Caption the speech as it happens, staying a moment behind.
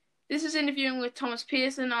This is Interviewing with Thomas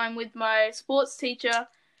Pearson. I'm with my sports teacher,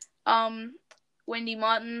 Wendy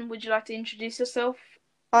Martin. Would you like to introduce yourself?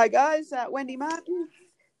 Hi guys, Wendy Martin,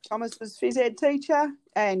 Thomas's phys ed teacher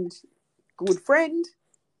and good friend.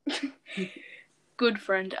 Good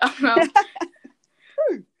friend. True.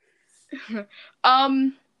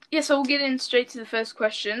 So we'll get in straight to the first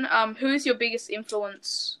question. Who is your biggest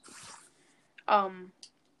influence?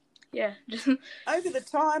 Over the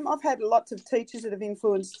time, I've had lots of teachers that have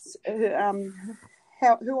influenced who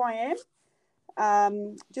I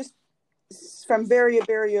am. Just from very,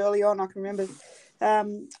 very early on, I can remember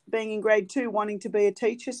being in grade 2 wanting to be a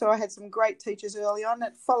teacher. So I had some great teachers early on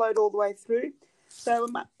that followed all the way through. So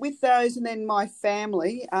with those and then my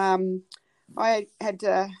family, I had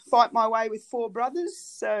to fight my way with 4 brothers.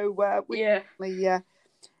 So we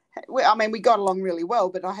got along really well,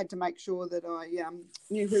 but I had to make sure that I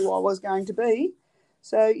knew who I was going to be.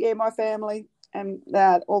 So, yeah, my family and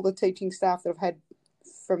all the teaching staff that I've had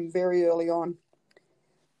from very early on.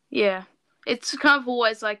 Yeah, it's kind of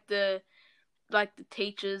always like the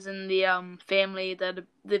teachers and the family that are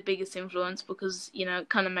the biggest influence because, it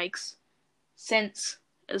kind of makes sense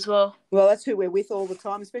as well. Well, that's who we're with all the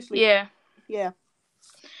time, especially. Yeah. Yeah.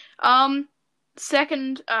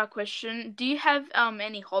 Second question, do you have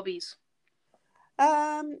any hobbies?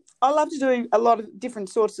 I love to do a lot of different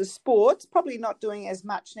sorts of sports, probably not doing as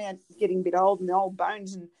much now, getting a bit old and the old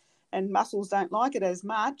bones and muscles don't like it as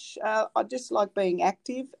much. I just like being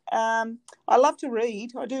active. I love to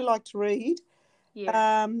read. I do like to read.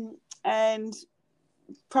 Yeah. And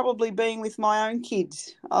probably being with my own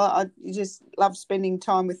kids. I just love spending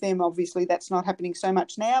time with them. Obviously, that's not happening so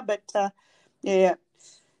much now, but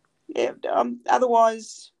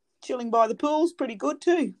otherwise, chilling by the pool's pretty good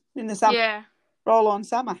too in the summer. Yeah. Roll on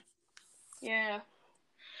summer. Yeah.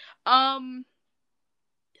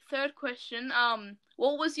 Third question.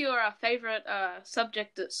 What was your favorite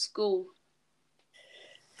subject at school?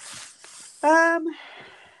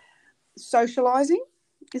 Socialising.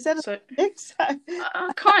 Is that a subject?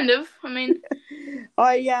 Kind of. I mean,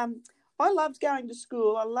 I loved going to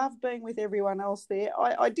school. I loved being with everyone else there.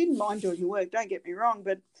 I didn't mind doing the work. Don't get me wrong,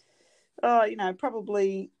 but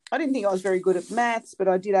probably I didn't think I was very good at maths, but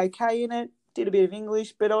I did okay in it. Did a bit of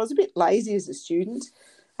English, but I was a bit lazy as a student.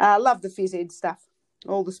 I loved the phys ed stuff,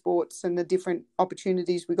 all the sports and the different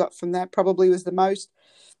opportunities we got from that. Probably was the most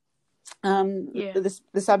the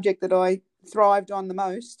subject that I thrived on the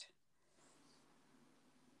most.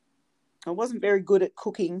 I wasn't very good at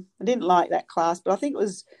cooking. I didn't like that class, but I think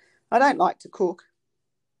I don't like to cook.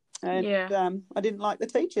 And I didn't like the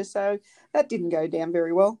teacher, so that didn't go down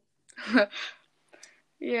very well.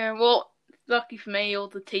 Yeah, well, lucky for me, all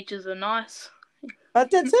the teachers are nice.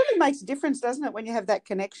 But that certainly makes a difference, doesn't it, when you have that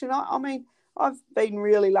connection? I mean, I've been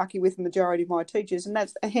really lucky with the majority of my teachers, and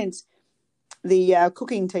that's hence the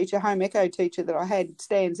cooking teacher, home eco teacher that I had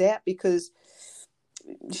stands out because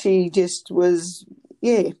she just was,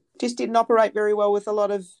 just didn't operate very well with a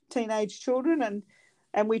lot of teenage children,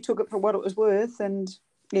 and we took it for what it was worth, and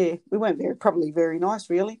we weren't probably very nice,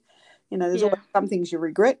 really. There's always some things you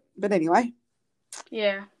regret, but anyway.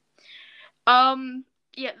 Yeah.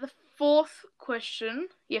 The fourth question.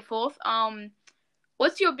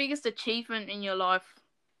 What's your biggest achievement in your life?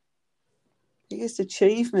 Biggest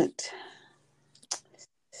achievement?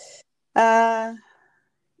 I've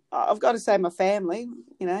got to say my family,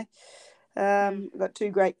 I've got 2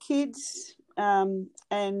 great kids, and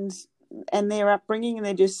their upbringing, and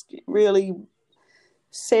they're just really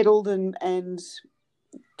settled and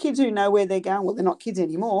kids who know where they're going. Well, they're not kids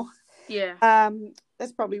anymore. Yeah.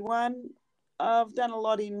 That's probably one. I've done a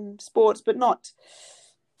lot in sports, but not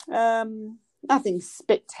nothing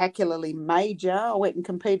spectacularly major. I went and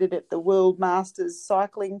competed at the World Masters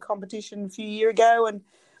cycling competition a few years ago and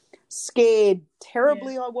scared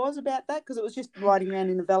terribly I was about that because it was just riding around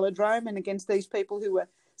in a velodrome and against these people who were,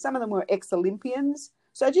 some of them were ex-Olympians.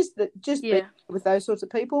 So just being with those sorts of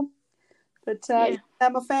people. But my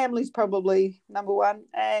family's probably number one,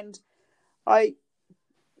 and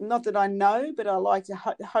not that I know, but I like to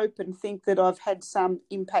hope and think that I've had some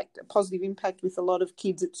impact, a positive impact with a lot of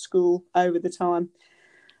kids at school over the time.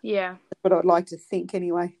 Yeah. That's what I'd like to think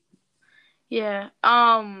anyway. Yeah.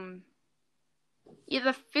 The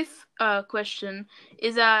fifth question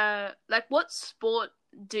is what sport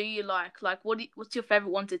do you like? Like what's your favorite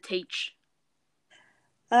one to teach?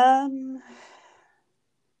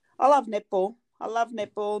 I love netball.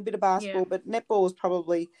 A bit of basketball, but netball was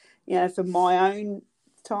probably, for my own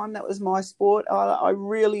time, that was my sport. I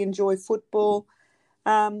really enjoy football,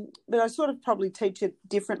 but I sort of probably teach it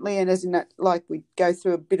differently, and as in that, like we go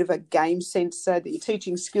through a bit of a game sense so that you're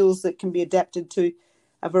teaching skills that can be adapted to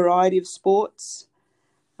a variety of sports.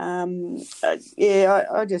 I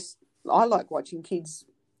like watching kids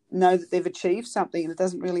know that they've achieved something, and it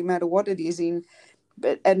doesn't really matter what it is and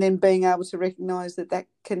then being able to recognise that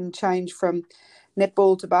can change from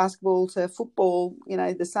netball to basketball to football.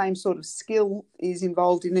 The same sort of skill is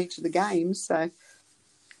involved in each of the games. So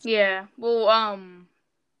yeah, well,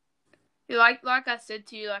 like I said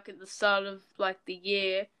to you, like at the start of like the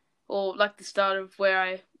year, or like the start of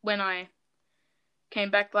when I came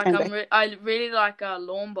back, like I really like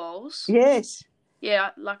lawn bowls. Yes.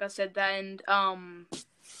 Yeah, like I said that, and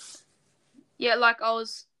yeah, like I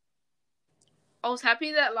was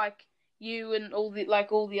happy that like you and all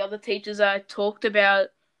the other teachers I talked about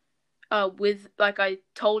with, like, I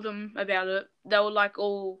told them about it, they were like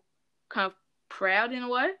all kind of proud in a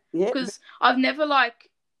way, because I've never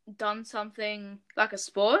like done something like a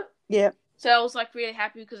sport. Yeah. So I was like really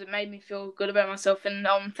happy because it made me feel good about myself, and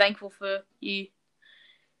I'm thankful for you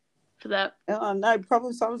for that. Oh, no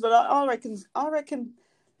problem, Simon. But I reckon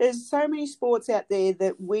there's so many sports out there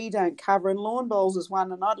that we don't cover, and lawn bowls is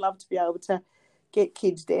one. And I'd love to be able to get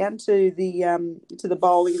kids down to the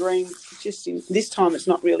bowling green. Just this time, it's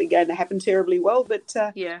not really going to happen terribly well, but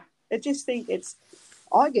yeah, I just think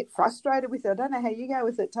I get frustrated with it. I don't know how you go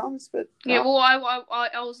with it, Thomas, but yeah. Well,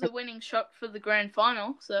 I was the winning shot for the grand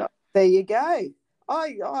final, so there you go.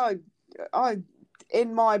 I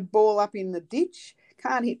end my ball up in the ditch,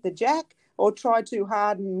 can't hit the jack, or try too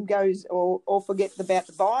hard and goes or forget about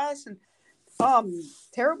the bias, and I'm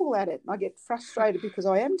terrible at it. I get frustrated because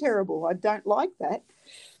I am terrible. I don't like that.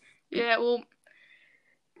 Yeah, well,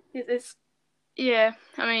 it's yeah.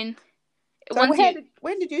 I mean, so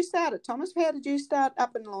when did you start it, Thomas? How did you start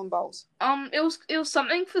up in lawn bowls? It was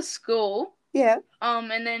something for school. Yeah.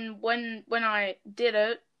 And then when I did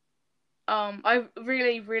it, I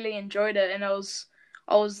really really enjoyed it, and I was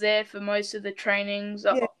there for most of the trainings.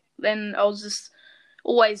 Yeah. Then I was just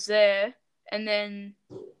always there, and then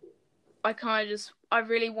I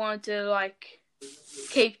really wanted to like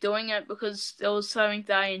keep doing it because it was something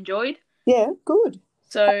that I enjoyed. Yeah, good.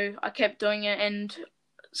 So I kept doing it, and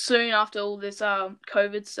soon after all this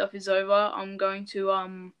COVID stuff is over, I'm going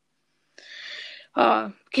to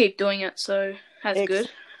keep doing it. So that's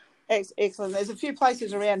good. Excellent. There's a few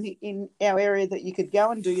places around in our area that you could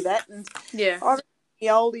go and do that, and yeah, the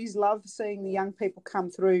oldies love seeing the young people come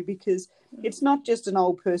through because it's not just an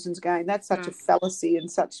old person's game. That's such a fallacy and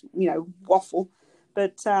such waffle.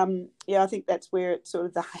 But I think that's where it sort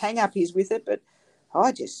of the hang up is with it. But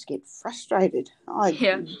I just get frustrated.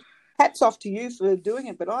 Hats off to you for doing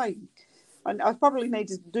it, but I probably need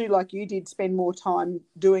to do like you did, spend more time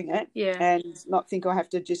doing it, and not think I have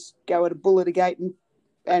to just go at a bull at a gate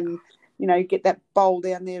and get that bowl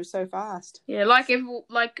down there so fast. Yeah, like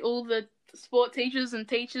all the sport teachers and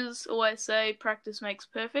teachers always say, practice makes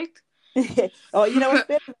perfect. Oh, what's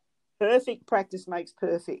better? Perfect practice makes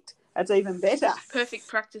perfect. That's even better. Perfect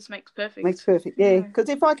practice makes perfect. Makes perfect, yeah. Because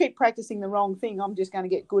if I keep practicing the wrong thing, I'm just going to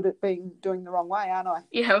get good at doing the wrong way, aren't I?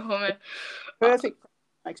 Yeah, perfect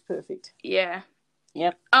makes perfect. Yeah.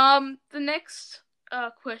 Yep. The next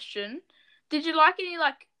question: did you like any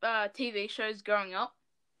TV shows growing up?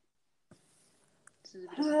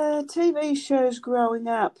 TV shows growing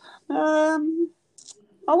up.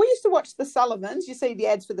 We used to watch the Sullivans. You see the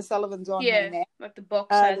ads for the Sullivans on there now. Like the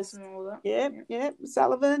box ads and all that. Yeah,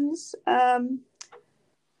 Sullivans. I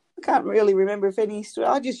can't really remember if any.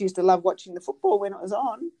 I just used to love watching the football when it was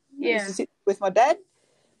on. I used to sit with my dad.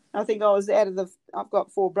 I think I was I've got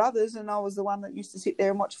 4 brothers, and I was the one that used to sit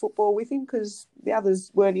there and watch football with him because the others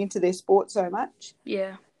weren't into their sport so much.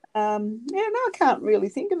 Yeah. I can't really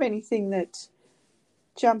think of anything that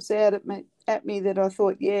jumps out at me that I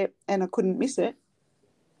thought, and I couldn't miss it.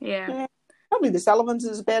 Yeah. Probably the Sullivans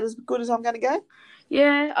is about as good as I'm going to go.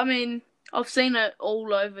 Yeah, I mean, I've seen it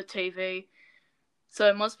all over TV, so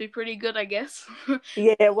it must be pretty good, I guess.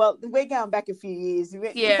 Yeah, well, we're going back a few years. Yeah.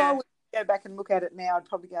 If I would go back and look at it now, I'd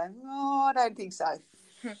probably go, I don't think so.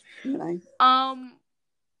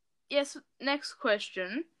 Yes, next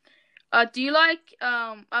question. Do you like,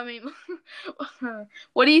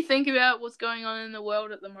 what do you think about what's going on in the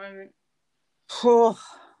world at the moment?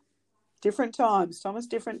 Different times, Thomas,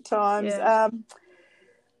 different times. Yeah.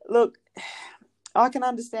 Look, I can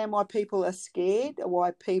understand why people are scared,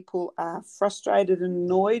 why people are frustrated and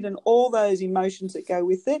annoyed, and all those emotions that go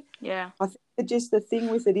with it. Yeah. I think just the thing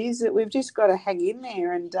with it is that we've just got to hang in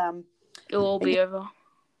there, and it'll all be over.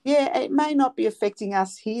 Yeah, it may not be affecting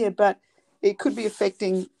us here, but it could be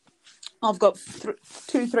affecting. I've got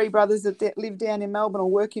 3 brothers that live down in Melbourne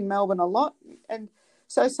or work in Melbourne a lot, and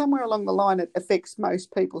so somewhere along the line it affects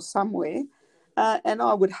most people somewhere. And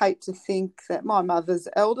I would hate to think that my mother's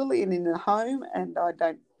elderly and in a home, and I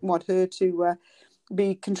don't want her to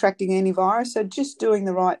be contracting any virus. So just doing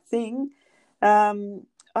the right thing.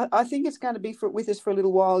 I think it's going to be with us for a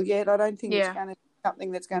little while yet. I don't think it's going to be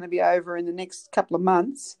something that's going to be over in the next couple of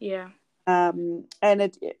months. Yeah. And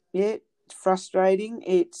it's frustrating.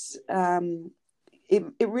 It's it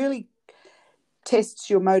really tests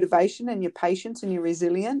your motivation and your patience and your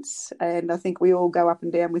resilience. And I think we all go up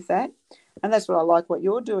and down with that. And that's what I like what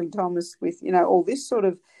you're doing, Thomas, with, all this sort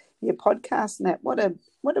of your podcast and that. What a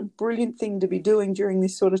brilliant thing to be doing during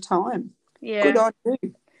this sort of time. Yeah. Good on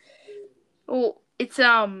you. Well, it's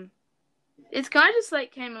kind of just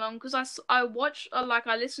like came along because I watch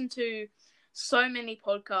I listen to so many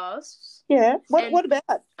podcasts. Yeah. What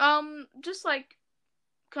about? Just like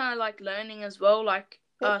kind of like learning as well, like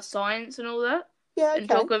science and all that. Yeah. Okay. And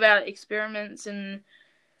talk about experiments and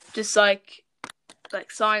just like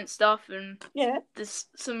science stuff and there's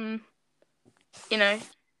some,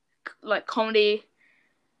 like comedy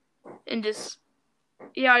and just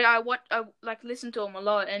I listen to them a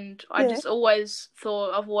lot, and I just always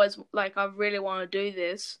thought I really want to do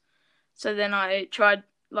this. So then I tried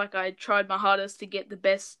my hardest to get the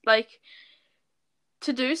best,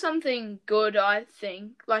 to do something good. I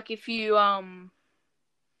think if you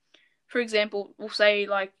for example, we'll say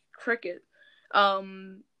cricket.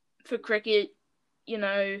 For cricket,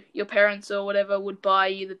 your parents or whatever would buy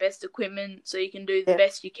you the best equipment so you can do the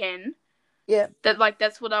best you can. Yeah.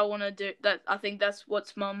 That's what I want to do. That I think that's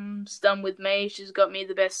what Mum's done with me. She's got me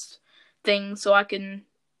the best thing so I can,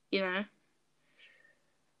 get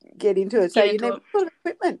into it. So you never got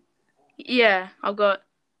equipment? Yeah, I've got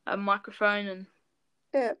a microphone and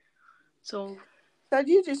So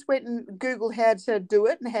you just went and Googled how to do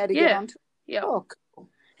it and how to get onto it? Yeah. Oh, cool.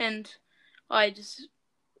 And I just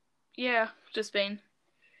been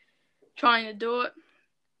trying to do it.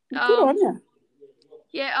 Good on you.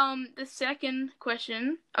 Yeah,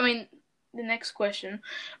 the next question.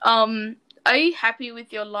 Are you happy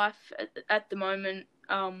with your life at the moment,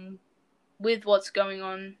 with what's going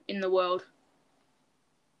on in the world?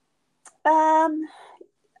 I'd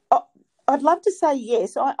love to say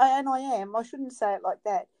yes, I am. I shouldn't say it like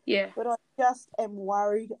that. Yeah. But I just am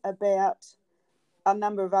worried about a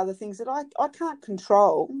number of other things that I can't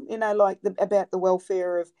control, about the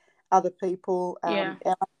welfare of other people, our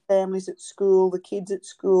families at school, the kids at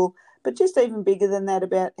school, but just even bigger than that,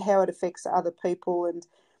 about how it affects other people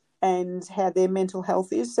and how their mental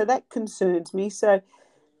health is. So that concerns me. So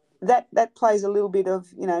that plays a little bit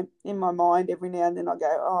of, in my mind every now and then. I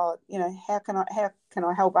go, how can I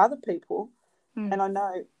help other people? And I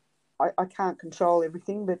know I can't control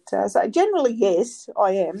everything, but so generally, yes,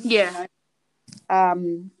 I am. Yeah. I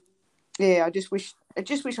just wish I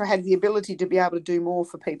had the ability to be able to do more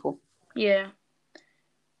for people. Yeah.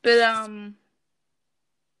 But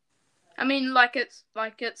at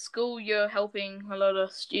school you're helping a lot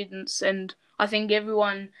of students, and I think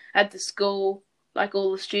everyone at the school,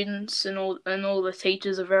 all the students and all the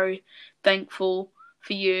teachers, are very thankful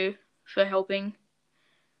for you for helping.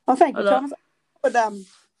 Oh, thank you, Thomas. But and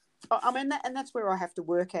that's where I have to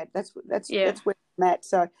work at. That's where I'm at.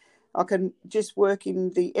 So I can just work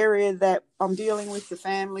in the area that I'm dealing with, the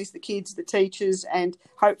families, the kids, the teachers, and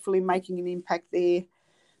hopefully making an impact there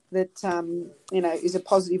that, is a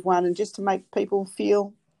positive one, and just to make people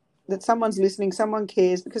feel that someone's listening, someone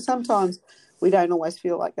cares, because sometimes we don't always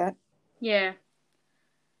feel like that. Yeah.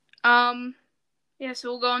 So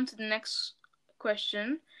we'll go on to the next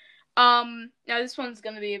question. Now this one's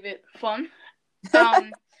going to be a bit fun.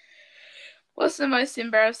 What's the most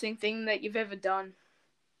embarrassing thing that you've ever done?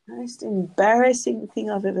 Most embarrassing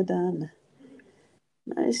thing I've ever done.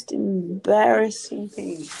 Most embarrassing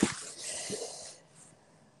thing.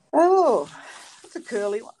 Oh, that's a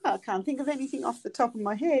curly one. I can't think of anything off the top of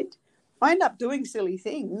my head. I end up doing silly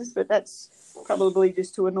things, but that's probably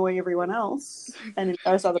just to annoy everyone else and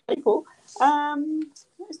embarrass other people.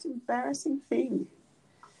 Most embarrassing thing.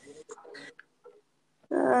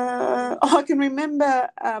 I can remember.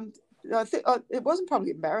 I think it wasn't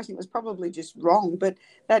probably embarrassing. It was probably just wrong. But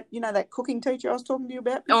that cooking teacher I was talking to you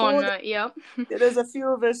about before. Oh no, yeah. There's a few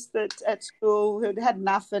of us that at school who'd had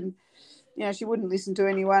enough, and she wouldn't listen to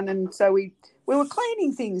anyone, and so we were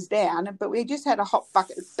cleaning things down. But we just had a hot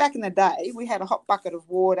bucket. Back in the day, we had a hot bucket of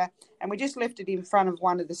water, and we just left it in front of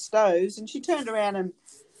one of the stoves. And she turned around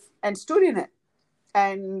and stood in it,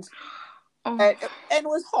 and it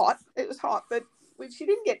was hot. It was hot, but she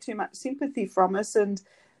didn't get too much sympathy from us. And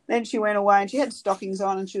then she went away, and she had stockings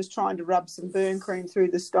on, and she was trying to rub some burn cream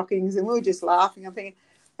through the stockings, and we were just laughing. I'm thinking,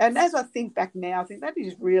 and as I think back now, I think that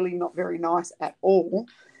is really not very nice at all.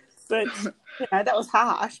 But, that was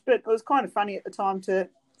harsh, but it was kind of funny at the time to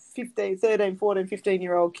 15, 13, 14,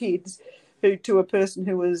 15-year-old kids to a person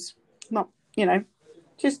who was not,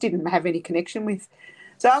 just didn't have any connection with.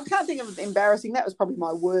 So I can't think of embarrassing. That was probably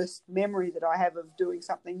my worst memory that I have of doing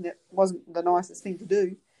something that wasn't the nicest thing to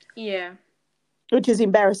do. Yeah. Which is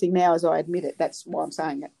embarrassing now as I admit it. That's why I'm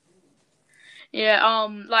saying it. Yeah,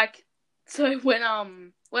 so when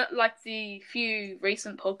like the few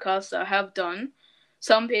recent podcasts I have done,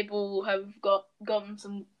 some people have gotten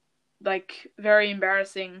some like very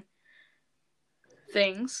embarrassing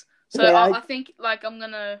things. So Yeah. I think like I'm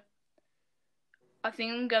gonna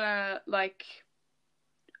like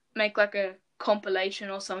make like a compilation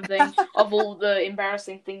or something of all the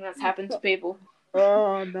embarrassing things that's happened to people.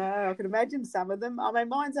 Oh no, I can imagine some of them. I mean,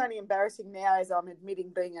 mine's only embarrassing now as I'm admitting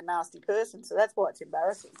being a nasty person, so that's why it's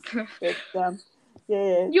embarrassing. But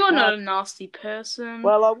yeah, you're not a nasty person.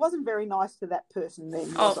 Well, I wasn't very nice to that person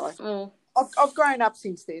then, was I? Well. I've grown up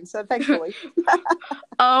since then, so thankfully.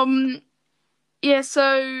 Yeah.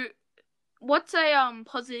 So, what's a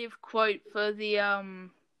positive quote for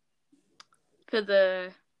the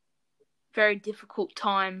very difficult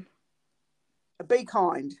time? Be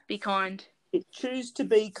kind. Be kind. Choose to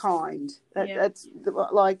be kind. Yeah. That's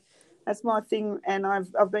my thing, and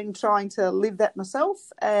I've been trying to live that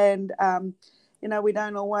myself. And we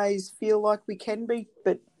don't always feel like we can be,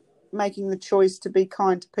 but making the choice to be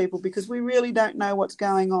kind to people because we really don't know what's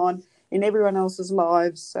going on in everyone else's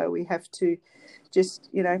lives. So we have to just,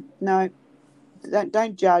 no,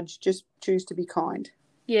 don't judge. Just choose to be kind.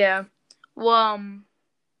 Yeah. Well.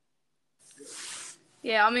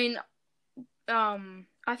 Yeah. I mean,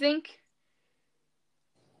 I think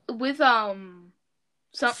with some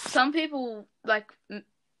people, like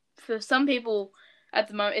for some people at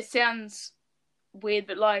the moment it sounds weird,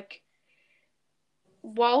 but like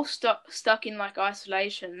while stuck in like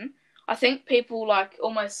isolation, I think people like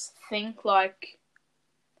almost think like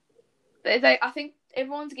I think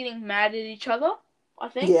everyone's getting mad at each other, I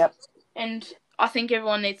think. Yep. And I think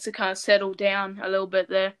everyone needs to kind of settle down a little bit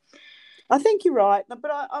there. I think you're right,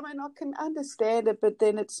 but I mean I can understand it, but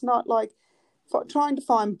then it's not like trying to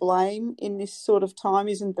find blame in this sort of time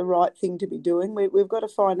isn't the right thing to be doing. We've got to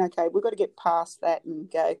find, we've got to get past that and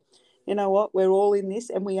go, you know what, we're all in this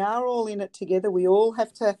and we are all in it together. We all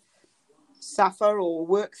have to suffer or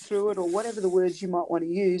work through it or whatever the words you might want to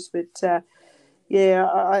use. But, I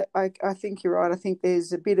think you're right. I think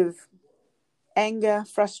there's a bit of anger,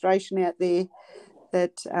 frustration out there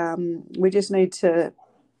that we just need to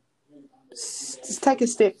just take a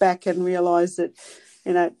step back and realise that,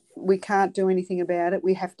 we can't do anything about it.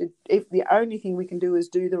 We have to, if the only thing we can do is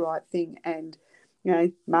do the right thing and,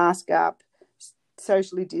 mask up,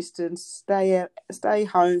 socially distance, stay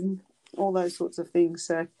home, all those sorts of things.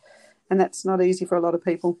 So, and that's not easy for a lot of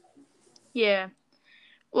people. Yeah.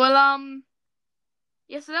 Well,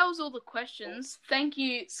 yeah, so that was all the questions. Thank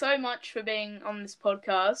you so much for being on this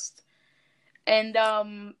podcast. And,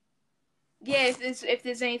 yeah, if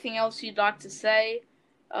there's anything else you'd like to say,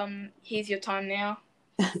 here's your time now.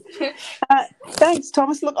 Thanks,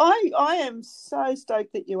 Thomas. Look, I am so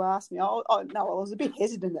stoked that you asked me. I was a bit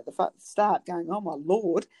hesitant at the start, going, "Oh my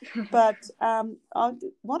lord!" But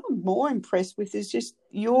what I'm more impressed with is just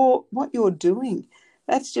what you're doing.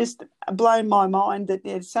 That's just blown my mind. That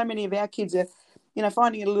there's so many of our kids are,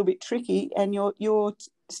 finding it a little bit tricky, and you're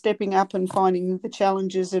stepping up and finding the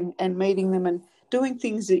challenges and meeting them and doing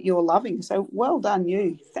things that you're loving. So well done,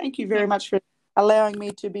 you. Thank you very much for allowing me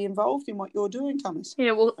to be involved in what you're doing, Thomas.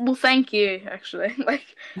 Yeah, well, thank you actually,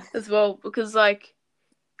 as well, because I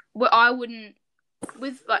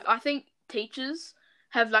think teachers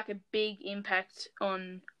have a big impact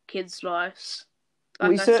on kids' lives.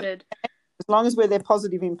 Like I said, as long as we're their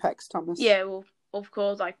positive impacts, Thomas. Yeah, well, of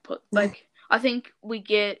course, I think we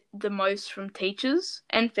get the most from teachers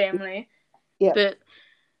and family. Yeah. But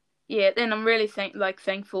yeah, then I'm really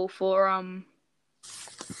thankful for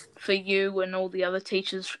you and all the other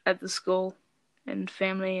teachers at the school and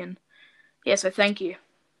family, and yeah, so thank you.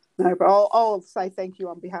 No, but I'll say thank you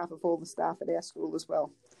on behalf of all the staff at our school as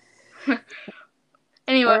well.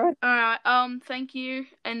 Anyway, all right. Thank you,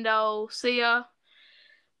 and I'll see ya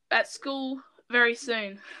at school very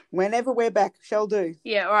soon. Whenever we're back, shall do.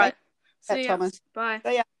 Yeah, all right. See ya, Thomas. Bye.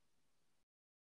 See ya.